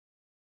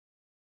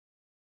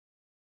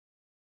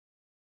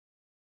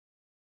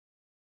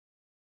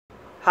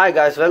Hi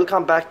guys,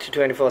 welcome back to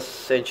 21st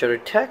Century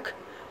Tech.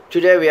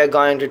 Today we are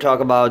going to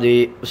talk about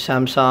the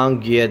Samsung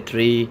Gear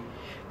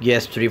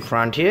S3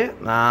 Frontier,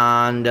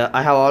 and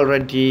I have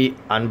already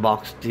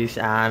unboxed this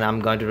and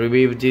I'm going to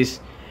review this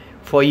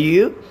for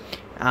you.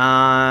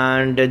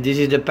 And this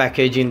is the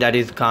packaging that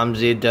is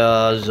comes with.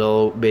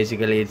 So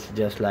basically it's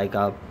just like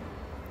a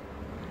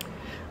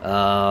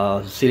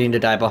cylinder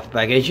type of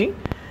packaging.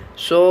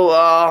 So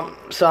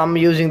I'm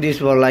using this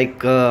for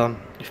like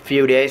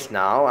few days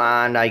now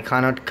and I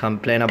cannot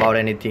complain about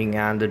anything,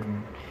 and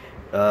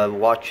the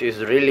watch is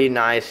really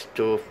nice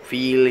to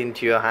feel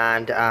into your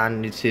hand,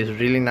 and it is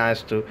really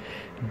nice to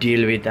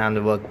deal with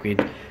and work with.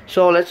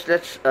 So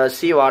let's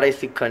see what is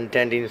the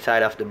content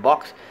inside of the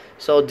box.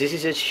 So this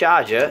is a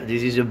charger.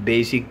 This is a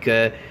basic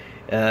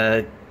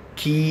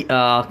key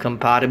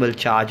compatible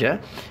charger,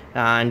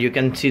 and you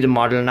can see the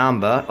model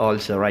number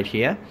also right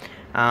here.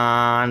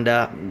 And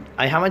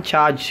I haven't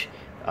charged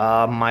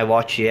my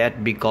watch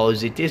yet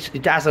because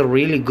it has a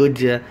really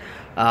good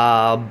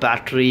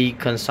battery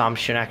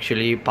consumption,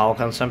 actually power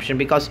consumption,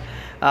 because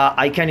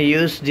I can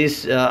use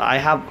this. I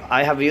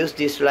have used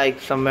this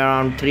like somewhere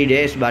around 3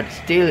 days, but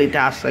still it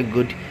has a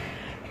good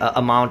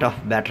amount of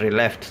battery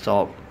left.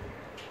 So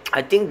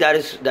I think that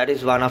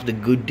is one of the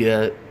good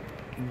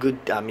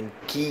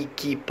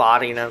key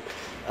part in a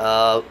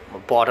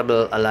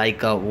portable,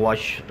 like a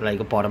watch, like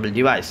a portable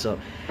device.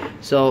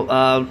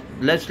 So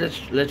let's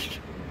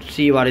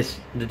see what is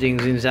the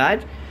things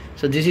inside.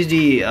 So this is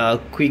the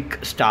quick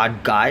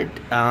start guide,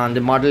 and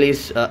the model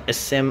is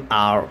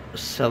SMR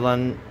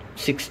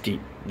 760,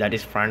 that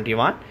is Frontier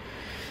one.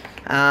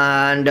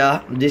 And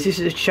this is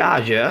the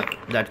charger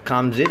that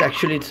comes with.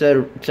 Actually it's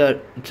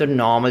a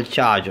normal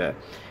charger.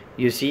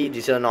 You see,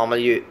 this is a normal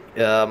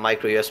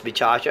micro USB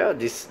charger.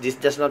 This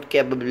does not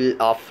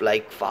capable of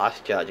like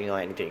fast charging or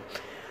anything.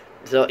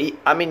 So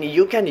I mean,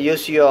 you can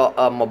use your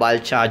mobile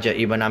charger.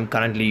 Even I'm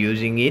currently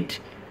using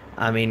it.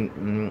 I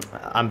mean,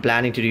 I'm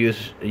planning to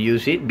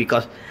use it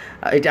because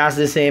it has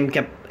the same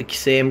kind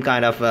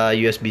of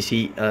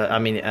USB-C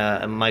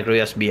micro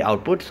USB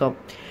output. So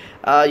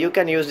you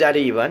can use that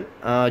even.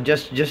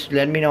 Just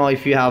let me know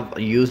if you have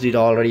used it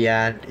already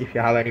and if you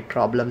have any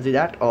problems with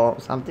that or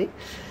something.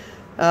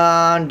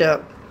 And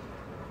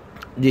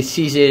this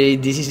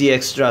is the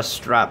extra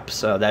strap.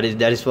 So that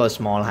is for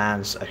small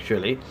hands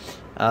actually.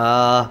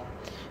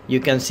 You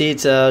can see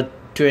it's a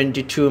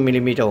 22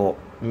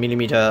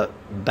 millimeter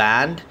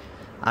band.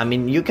 I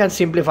mean, you can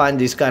simply find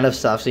this kind of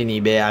stuff in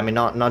eBay. I mean,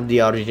 not the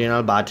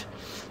original, but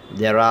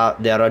there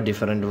are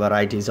different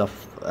varieties of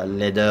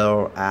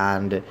leather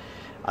and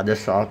other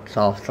sorts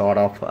of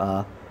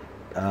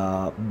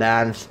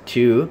bands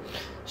too.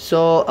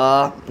 So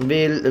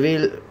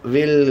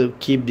we'll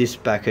keep this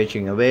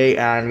packaging away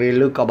and we'll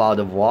look about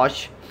the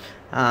watch.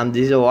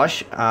 This is a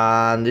watch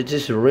and it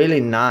is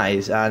really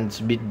nice, and it's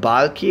a bit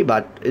bulky,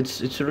 but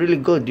it's really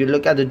good. You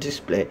look at the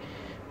display,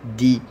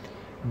 the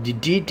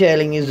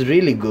detailing is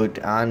really good,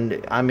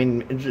 and I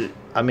mean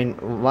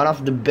one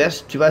of the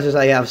best devices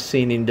I have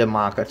seen in the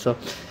market. So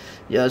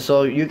yeah,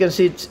 so you can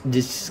see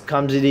this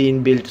comes with the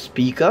inbuilt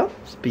speaker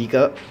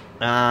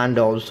and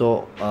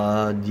also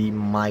the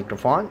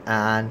microphone,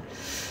 and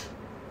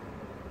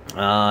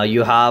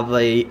you have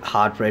a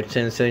heart rate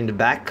sensor in the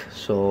back.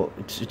 So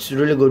it's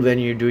really good when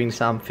you're doing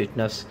some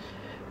fitness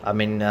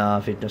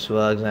fitness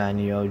works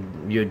and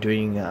you're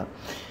doing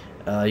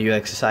your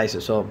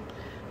exercises. So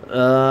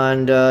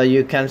and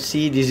you can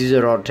see this is a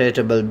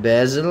rotatable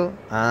bezel,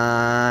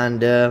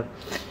 and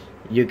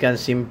you can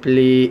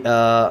simply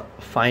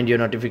find your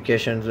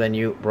notifications when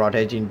you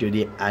rotate into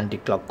the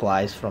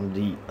anti-clockwise from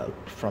the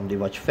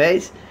watch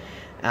face.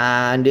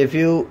 And if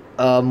you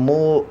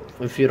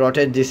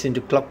rotate this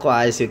into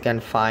clockwise, you can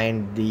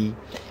find the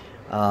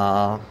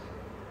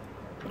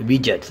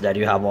widgets that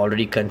you have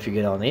already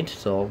configured on it.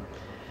 So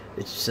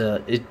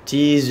it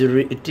is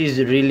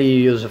really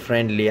user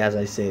friendly, as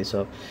I say.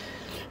 So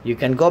you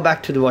can go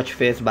back to the watch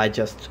face by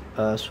just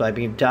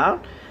swiping it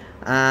down,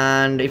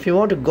 and if you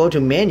want to go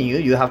to menu,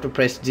 you have to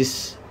press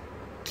this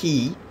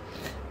key.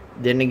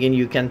 Then again,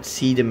 you can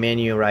see the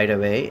menu right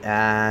away,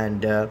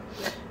 and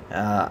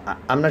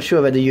I'm not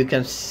sure whether you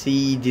can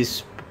see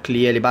this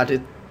clearly, but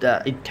it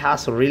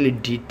has a really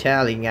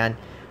detailing and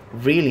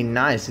really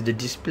nice. The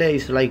display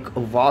is like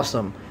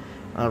awesome,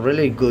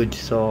 really good.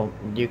 So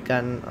you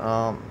can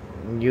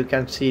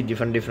see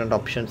different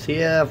options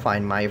here.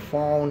 Find my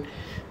phone,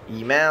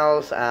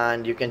 emails,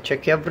 and you can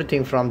check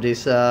everything from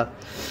this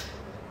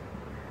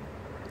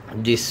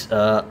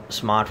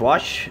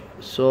smartwatch.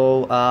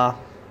 So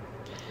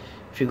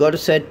if you go to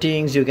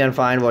settings, you can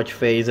find watch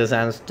faces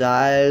and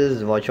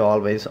styles, watch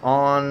always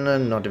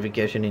on,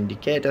 notification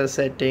indicator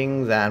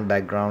settings, and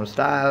background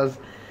styles,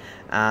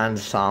 and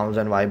sounds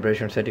and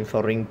vibration settings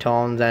for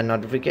ringtones and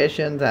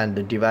notifications, and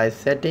the device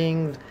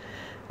settings.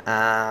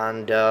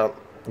 And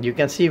you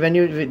can see when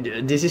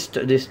this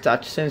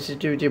touch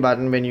sensitivity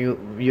button, when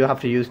you have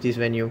to use this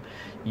when you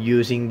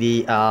using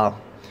the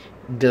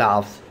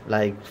gloves,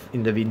 like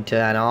in the winter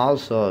and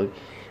also,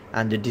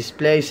 and the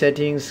display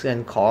settings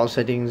and call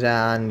settings,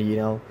 and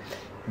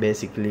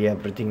basically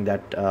everything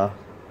that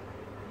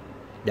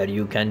that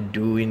you can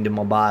do in the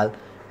mobile.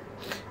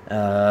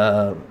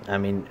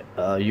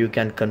 You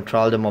can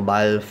control the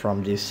mobile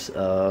from this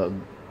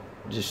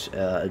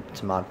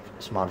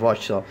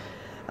smartwatch. So,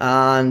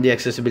 and the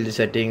accessibility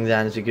settings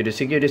and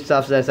security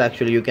stuff, that's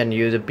actually you can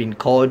use a pin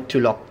code to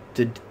lock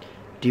the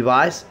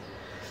device.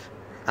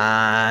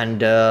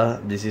 And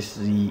this is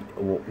the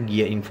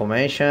gear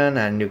information,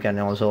 and you can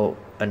also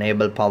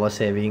enable power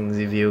savings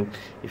if you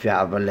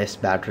have a less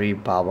battery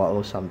power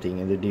or something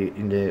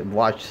in the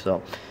watch.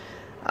 So,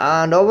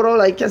 and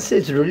overall I can say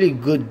it's really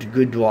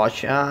good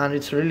watch, and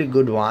it's really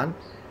good one.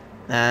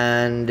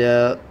 And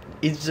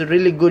it's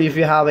really good if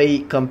you have a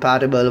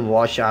compatible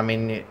watch. I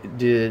mean,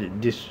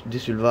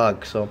 this will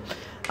work. So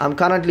I'm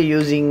currently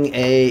using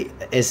a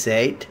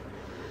S8.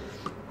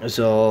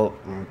 So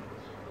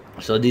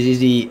this is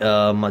the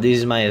this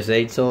is my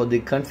S8. So the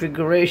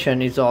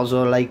configuration is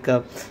also like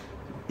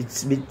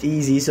it's a bit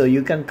easy, so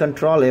you can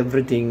control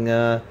everything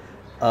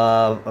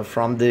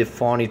from the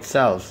phone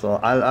itself. So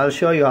I'll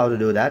show you how to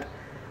do that.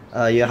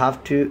 You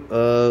have to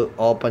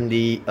open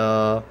the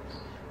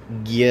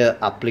gear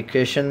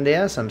application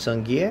there,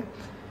 Samsung Gear.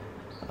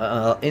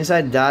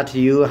 Inside that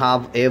you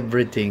have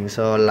everything.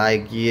 So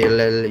like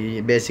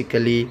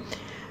basically,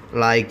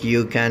 like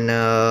you can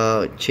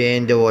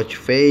change the watch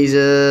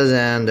faces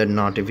and the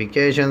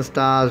notification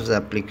stuff,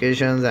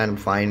 applications, and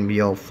find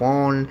your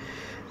phone,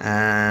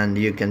 and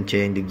you can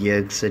change the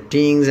gear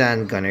settings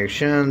and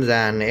connections,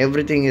 and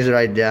everything is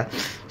right there.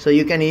 So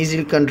you can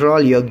easily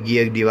control your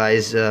gear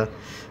device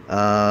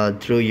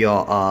through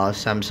your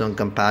Samsung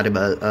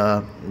compatible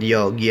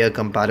your gear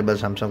compatible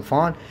Samsung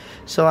phone.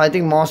 So I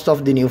think most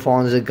of the new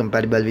phones are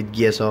compatible with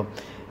gear, so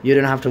you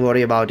don't have to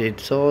worry about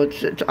it. So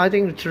I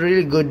think it's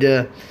really good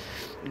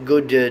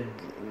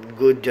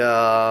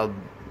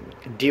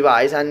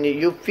device, and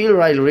you feel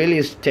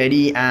really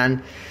steady,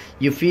 and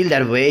you feel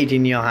that weight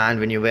in your hand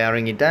when you're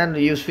wearing it, and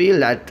you feel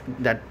that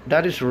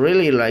is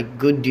really like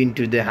good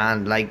into the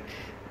hand. Like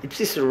it's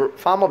just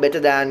far more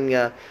better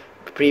than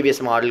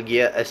previous model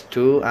Gear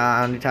S2,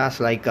 and it has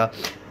like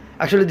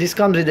actually this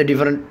comes with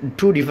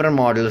two different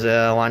models.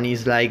 One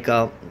is like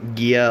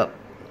Gear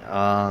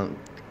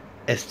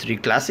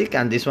S3 Classic,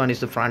 and this one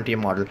is the Frontier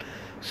model.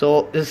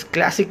 So this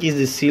Classic is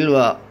the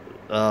silver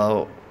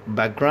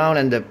background,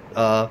 and the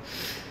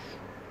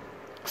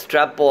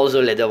strap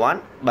also leather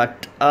one.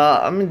 But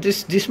I mean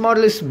this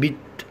model is bit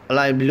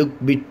like look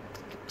bit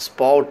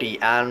sporty,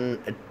 and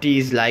it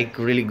is like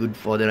really good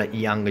for the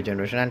younger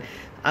generation. And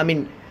I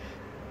mean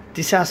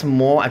this has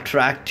more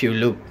attractive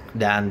look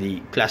than the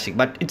Classic,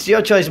 but it's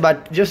your choice.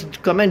 But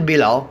just comment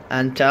below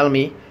and tell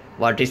me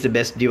what is the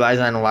best device,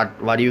 and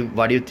what do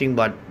you think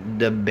about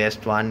the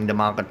best one in the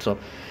market. So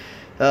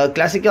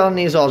Classic one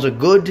is also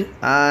good,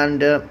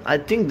 and I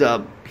think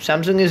the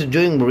Samsung is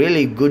doing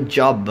really good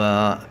job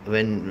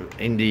when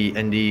in the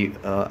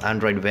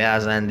Android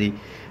wears and the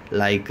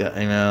like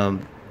like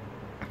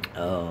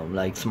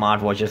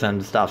smartwatches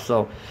and stuff.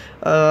 So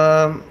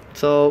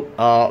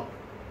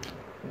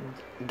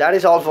that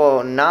is all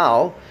for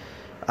now,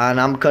 and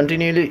I'm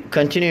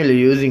continually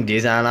using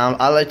this, and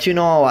I'll let you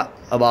know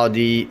about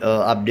the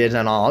updates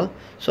and all.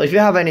 So if you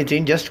have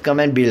anything, just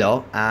comment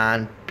below,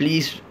 and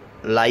please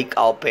like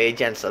our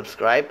page and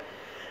subscribe.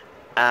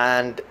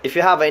 And if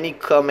you have any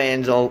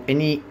comments or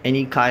any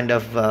kind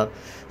of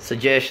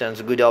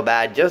suggestions, good or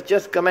bad,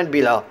 just comment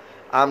below.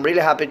 I'm really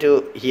happy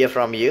to hear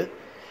from you,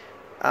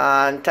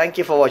 and thank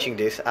you for watching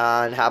this,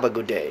 and have a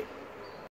good day.